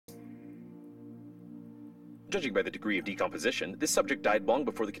Judging by the degree of decomposition, this subject died long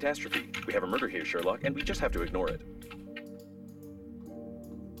before the catastrophe. We have a murder here, Sherlock, and we just have to ignore it.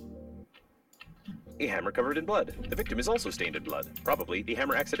 A hammer covered in blood. The victim is also stained in blood. Probably, the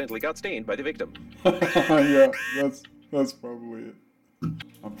hammer accidentally got stained by the victim. Yeah, that's probably it.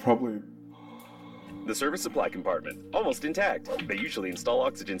 I'm probably... The service supply compartment, almost intact. They usually install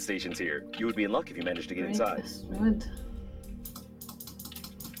oxygen stations here. You would be in luck if you managed to get inside.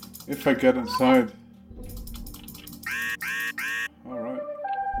 If I get inside. Alright.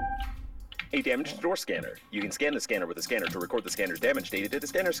 A damaged door scanner. You can scan the scanner with a scanner to record the scanner's damage data to the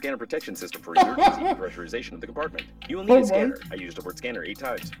scanner protection system for emergency depressurization of the compartment. You will need a scanner. I used the word scanner 8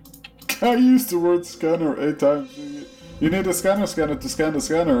 times. I used the word scanner 8 times. You need a scanner to scan the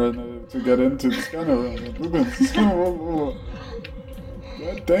scanner and to get into the scanner.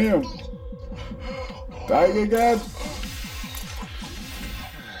 God damn. Dying again.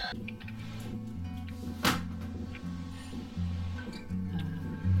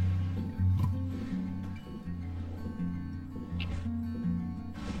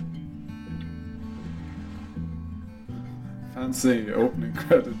 Fancy opening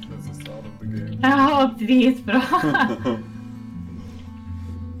credit as the start of the game. Ja, dritbra.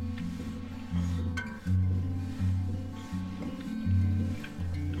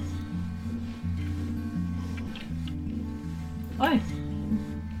 Oj.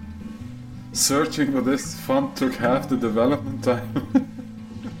 Searching for this font took half the development time.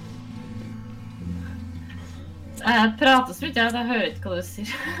 Prater så vidt jeg hører ikke hva du sier.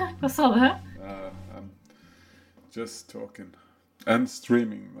 Hva sa du? I'm just talking. And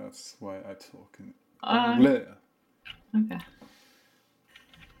streaming, that's why I talk in English. Okay.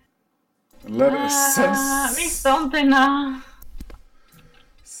 Let it sense. Visste någonting now.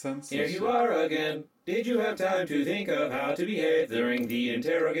 Here you are again. Did you have time to think of how to behave during the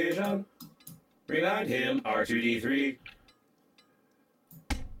interrogation? Remind him, R2-D3.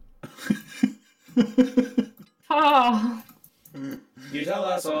 Oh. You tell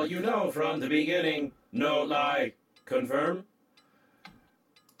us all you know from the beginning. No lie. Confirm?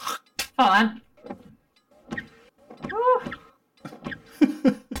 Fan.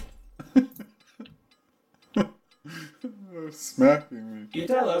 Smacking me. You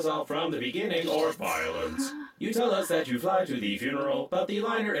tell us all from the beginning or violence. You tell us that you fly to the funeral, but the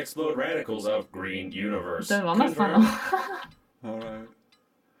liner explode radicals of green universe. Det var nästan. Alright.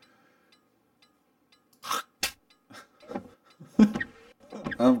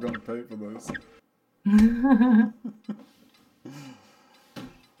 I'm gonna pay for this.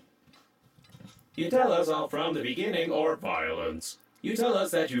 You tell us all from the beginning or violence. You tell us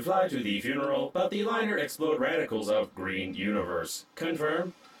that you fly to the funeral, but the liner explode radicals of green universe.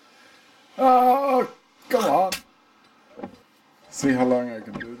 Confirm? Oh, come on. See how long I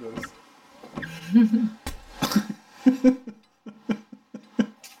can do this.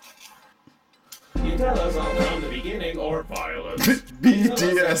 You tell us all from the beginning or violence.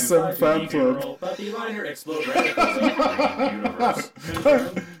 BDSM fan club. But the liner explode radicals of green universe.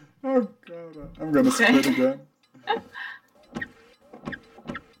 Confirm? Oh god, I'm gonna split again.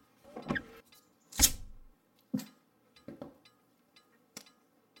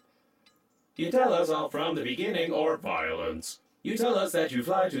 You tell us all from the beginning or violence. You tell us that you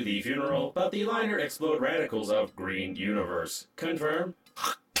fly to the funeral, but the liner explode radicals of green universe. Confirm?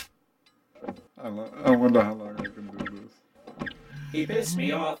 I wonder how long I can do this. He pissed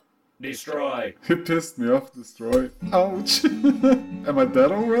me off. Destroy. He pissed me off, destroy. Ouch! Am I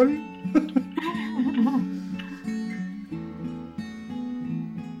dead already?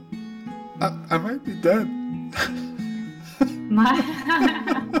 I might be dead.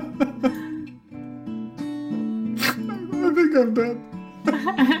 I think I'm dead.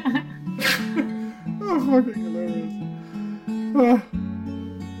 Oh, fucking hilarious. Oh.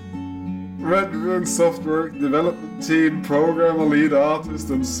 Red Room software development team, programmer, lead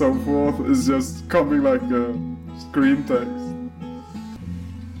artist, and so forth is just coming like a screen text.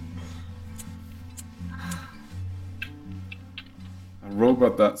 A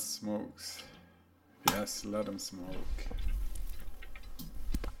robot that smokes. Yes, let him smoke.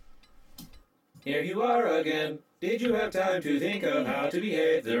 Here you are again. Did you have time to think of how to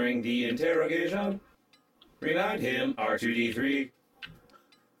behave during the interrogation? Remind him, R2-D3.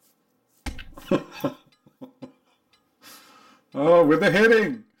 Oh, with the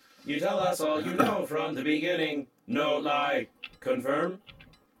hitting! You tell us all you know from the beginning. No lie. Confirm?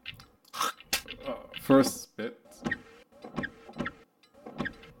 First spit.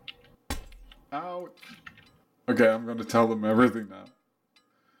 Ouch. Okay, I'm gonna tell them everything now.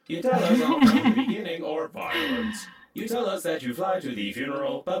 You tell us all from the beginning or violence. You tell us that you fly to the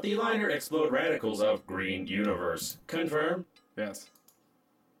funeral, but the liner explode radicals of green universe. Confirm? Yes.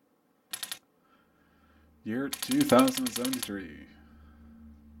 Year 2073.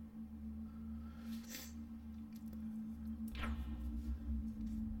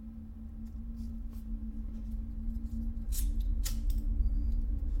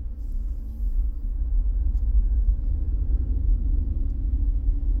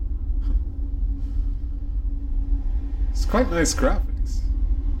 It's quite nice graphics,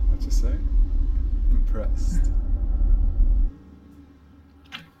 I'd just say. Impressed.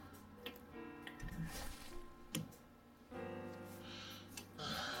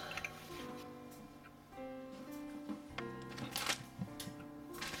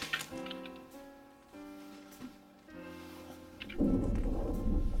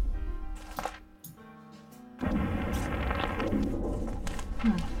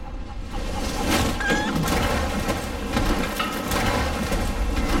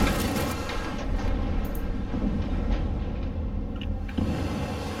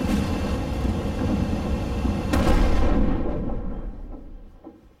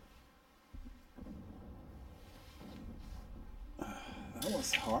 That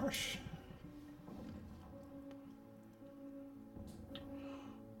was harsh.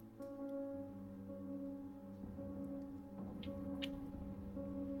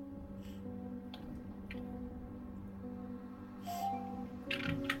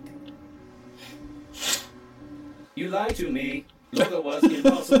 You lied to me. Logo was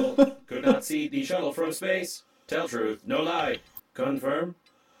impossible. Could not see the shuttle from space. Tell truth, no lie. Confirm?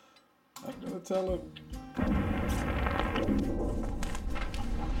 I'm gonna tell him.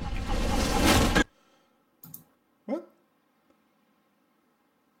 What?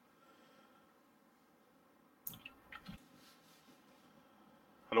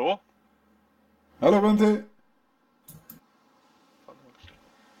 Hallå? Hallå Bunty!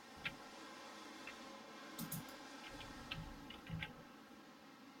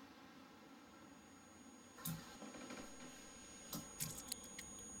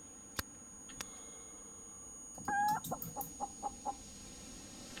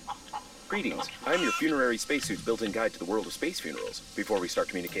 Greetings. I'm your funerary spacesuit's built-in guide to the world of space funerals. Before we start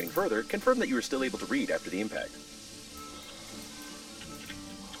communicating further, confirm that you are still able to read after the impact.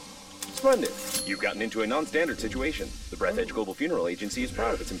 Splendid. You've gotten into a non-standard situation. The Breathedge Global Funeral Agency is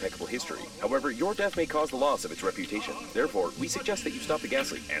proud of its impeccable history. However, your death may cause the loss of its reputation. Therefore, we suggest that you stop the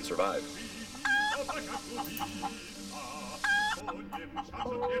gas leak and survive.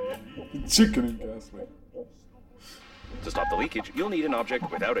 Chicken and gaslight. To stop the leakage, you'll need an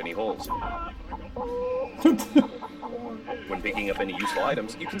object without any holes. When picking up any useful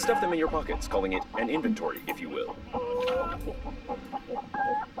items, you can stuff them in your pockets, calling it an inventory, if you will.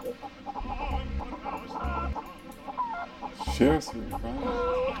 Seriously, right?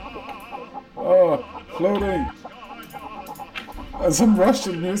 Oh, floating! And some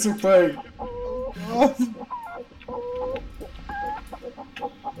Russian music playing. Oh.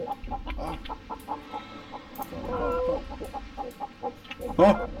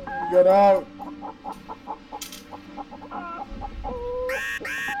 Oh, get out!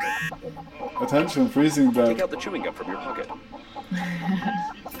 Attention, freezing them. Take out the chewing gum from your pocket.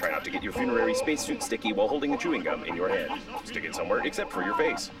 Try not to get your funerary spacesuit sticky while holding the chewing gum in your hand. Stick it somewhere except for your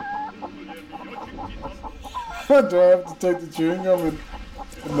face. Do I have to take the chewing gum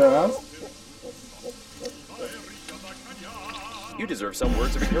in the ass? You deserve some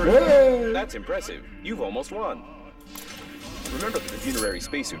words of encouragement. Hey! That's impressive. You've almost won. Remember that the funerary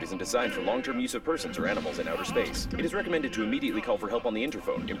spacesuit isn't designed for long-term use of persons or animals in outer space. It is recommended to immediately call for help on the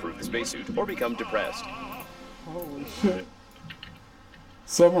interphone, improve the spacesuit, or become depressed. Holy shit.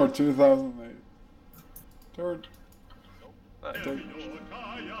 Summer 2008. Third.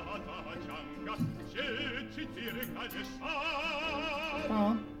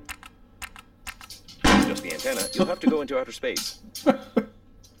 Huh? Just the antenna, you'll have to go into outer space.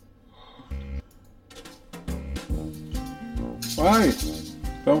 Right.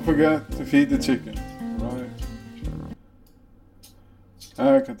 Don't forget to feed the chicken. Right.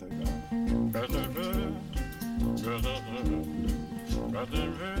 I can take that.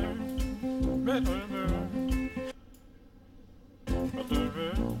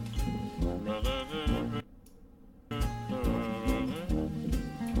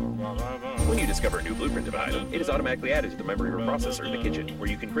 When you discover a new blueprint of an item, it is automatically added to the memory processor in the kitchen, where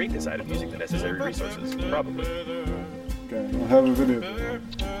you can create this item using the necessary resources. Probably. Okay, I'll have a video.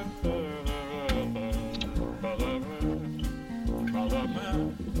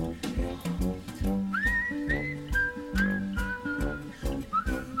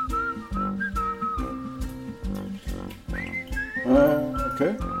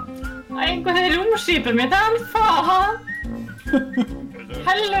 Nej, går det i romskipet mitt än? Fan!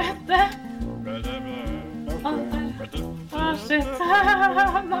 Helvete! Åh, shit.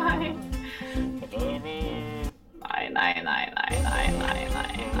 Nej. Nej.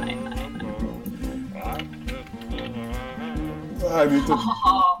 I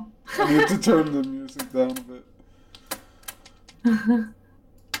need to turn the music down a bit.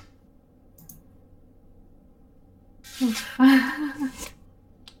 Alright.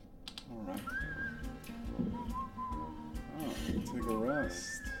 Oh, take a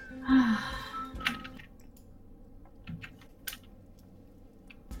rest.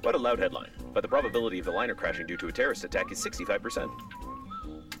 What a loud headline. But the probability of the liner crashing due to a terrorist attack is 65%.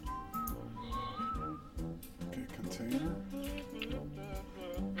 Okay, container.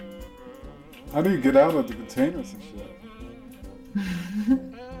 How do you get out of the containers and shit?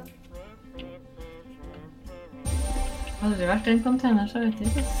 Hade det varit en container så vet jag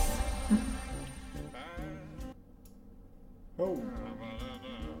inte. Oh.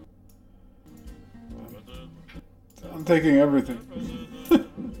 I'm taking everything.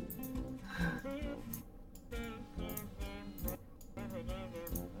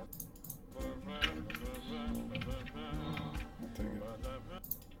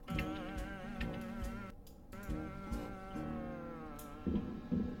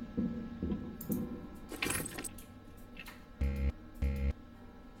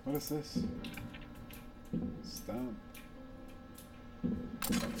 What is this? Stamp.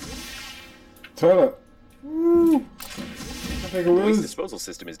 Toilet. Woo! The waste disposal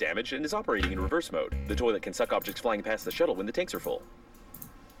system is damaged and is operating in reverse mode. The toilet can suck objects flying past the shuttle when the tanks are full.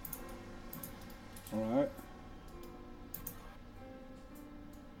 Alright.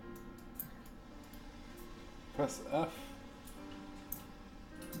 Press F.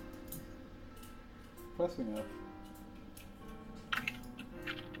 Pressing F.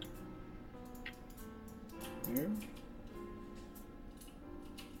 Here.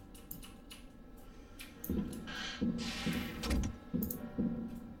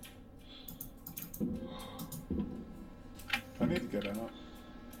 I need to get out.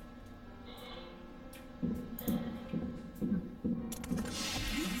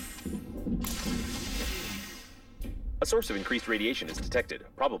 A source of increased radiation is detected.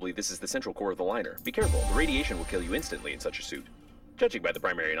 Probably this is the central core of the liner. Be careful, the radiation will kill you instantly in such a suit. Judging by the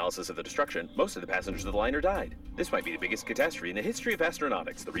primary analysis of the destruction, most of the passengers of the liner died. This might be the biggest catastrophe in the history of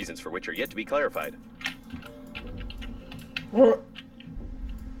astronautics, the reasons for which are yet to be clarified. What?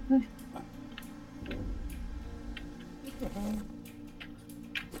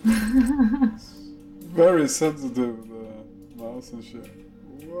 Very sensitive, the mouse and shit.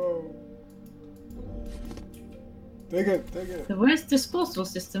 Whoa. Take it. The waste disposal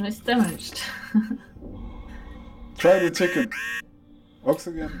system is damaged. Try the chicken.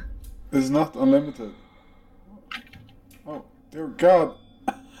 Oxygen is not unlimited. Oh, dear God.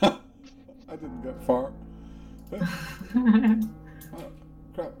 I didn't get far. Oh,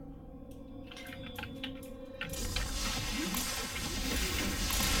 crap.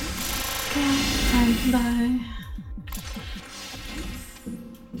 Bye.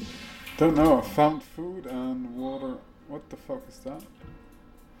 Don't know, I found food and water. What the fuck is that?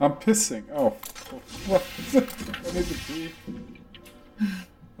 I'm pissing. Oh, what? I need to pee.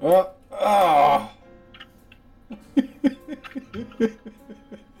 Ah!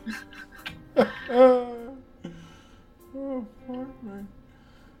 Oh, fuck me.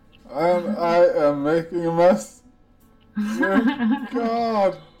 I am making a mess. Dear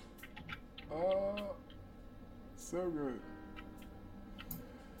God. Oh, so good.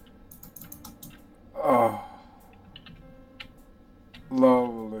 Oh.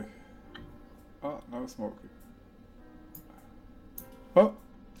 Lovely. Oh, no smoking. Oh.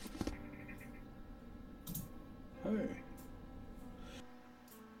 Hey.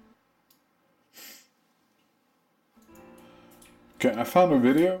 Okay, I found a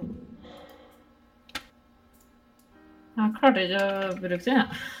video. Ja, klart jag brukade det.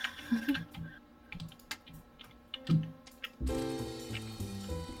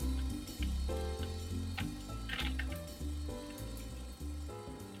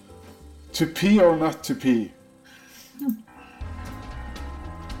 To pee or not to pee?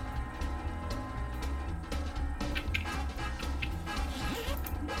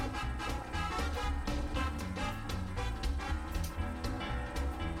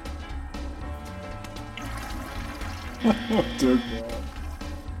 Oh, dear God.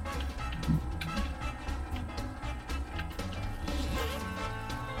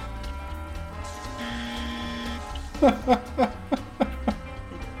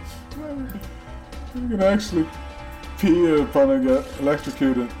 You can actually pee upon and get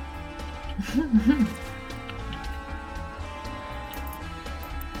electrocuted.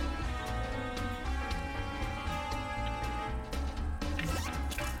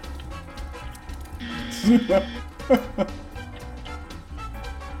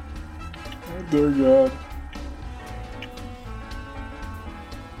 Oh dear God.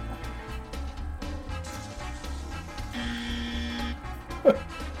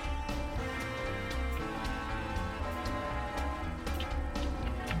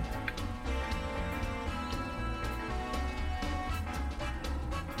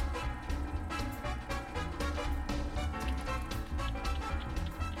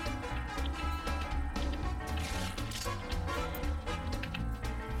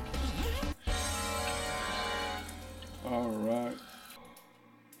 Alright.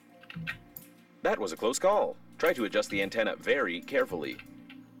 That was a close call. Try to adjust the antenna very carefully.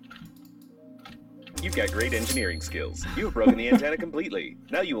 You've got great engineering skills. You have broken the antenna completely.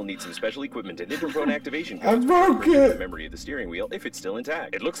 Now you will need some special equipment and interphone activation codes broke to encrypt it! the memory of the steering wheel if it's still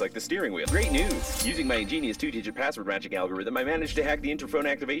intact. It looks like the steering wheel. Great news! Using my ingenious 2-digit password matching algorithm, I managed to hack the interphone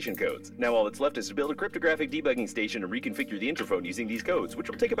activation codes. Now all that's left is to build a cryptographic debugging station and reconfigure the interphone using these codes, which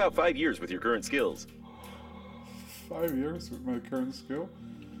will take about 5 years with your current skills. 5 years with my current skill?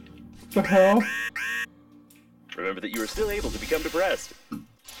 What the hell? Remember that you are still able to become depressed.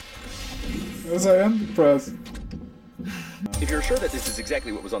 Yes, I am depressed. If you're sure that this is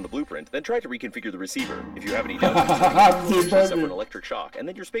exactly what was on the blueprint, then try to reconfigure the receiver. If you have any doubts, you will suffer an electric shock, and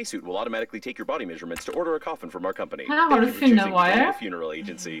then your spacesuit will automatically take your body measurements to order a coffin from our company. Har Thank du you for funnet choosing wire? the funeral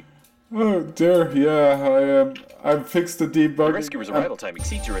agency. Oh dear, yeah, I've fixed the debugging. The rescuer's arrival time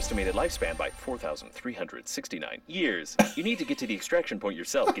exceeds your estimated lifespan by 4,369 years. You need to get to the extraction point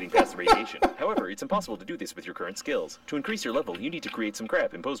yourself, getting past the radiation. However, it's impossible to do this with your current skills. To increase your level, you need to create some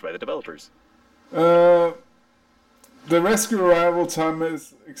crap imposed by the developers. The rescue arrival time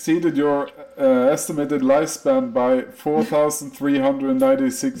has exceeded your estimated lifespan by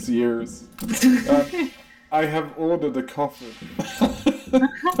 4,396 years. I have ordered a coffin.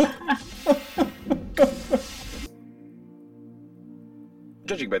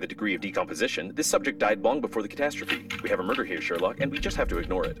 Judging by the degree of decomposition, this subject died long before the catastrophe. We have a murder here, Sherlock, and we just have to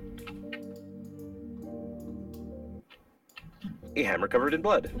ignore it. A hammer covered in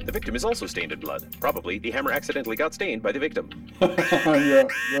blood. The victim is also stained in blood. Probably, the hammer accidentally got stained by the victim. Yeah,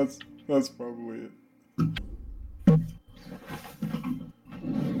 that's probably it.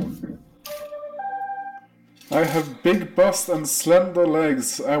 I have big bust and slender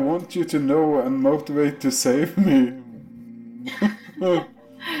legs. I want you to know and motivate to save me.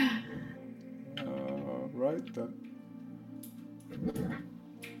 Right then.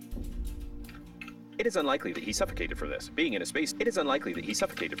 It is unlikely that he suffocated for this. Being in a spacesuit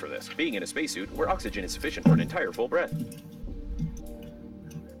where oxygen is sufficient for an entire full breath.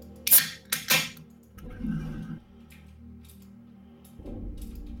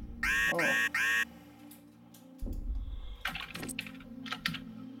 Oh.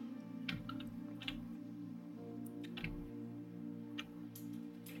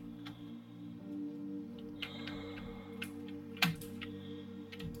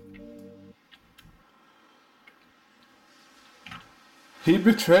 He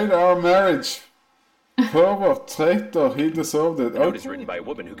betrayed our marriage. Pervert, traitor, he deserved it. The note is written by a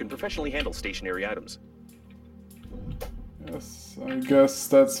woman who can professionally handle stationary items. Yes, I guess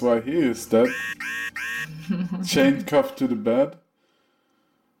that's why he is dead. Chained cuffed to the bed.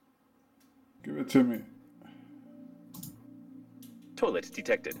 Give it to me. Toilet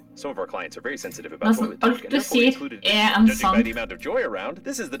detected. Some of our clients are very sensitive about Altså, toilet talk, alt and du therefore sier included. en Judging by sant. the amount of joy around,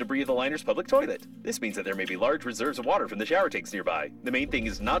 this is the debris of the liner's public toilet. This means that there may be large reserves of water from the shower tanks nearby. The main thing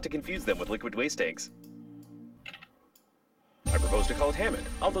is not to confuse them with liquid waste tanks. I propose to call it Hammond,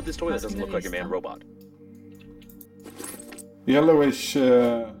 although this toilet doesn't look like a man-robot. Yellowish,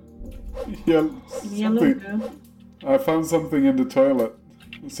 Yellow something. goo. I found something in the toilet.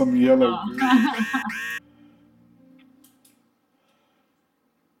 Some yellow goo.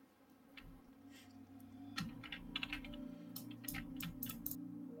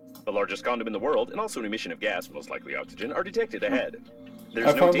 The largest condom in the world, and also an emission of gas, most likely oxygen, are detected ahead. There's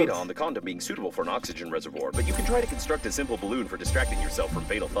I no found data it- on the condom being suitable for an oxygen reservoir, but you can try to construct a simple balloon for distracting yourself from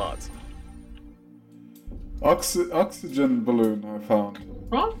fatal thoughts. Oxygen balloon I found.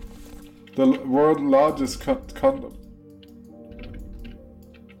 Hva? The world's largest condom.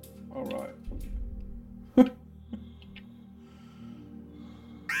 Alright.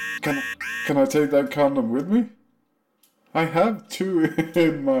 Can I take that condom with me? I have two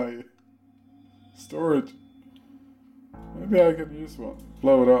in my storage. Maybe I can use one.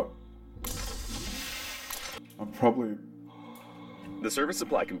 Blow it up. I'm probably The service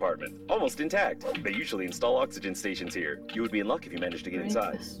supply compartment, almost intact. They usually install oxygen stations here. You would be in luck if you managed to get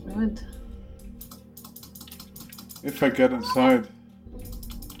inside. Right. If I get inside.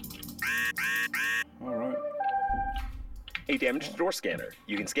 Alright. A damaged door scanner.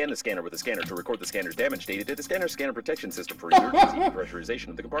 You can scan the scanner with a scanner to record the scanner's damage data to the scanner's scanner protection system for emergency depressurization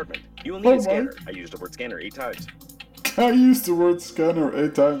of the compartment. You will need a scanner. I used the word scanner 8 times. I used the word scanner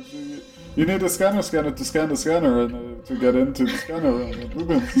 8 times. You need a scanner to scan the scanner and to get into the scanner.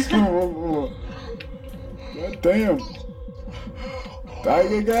 God damn.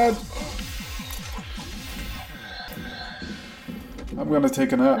 Dying again. I'm gonna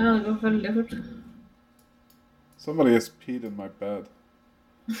take a nap. Ja, det går väldigt fort. Somebody has peed in my bed.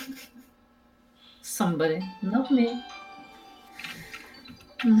 Somebody, not me.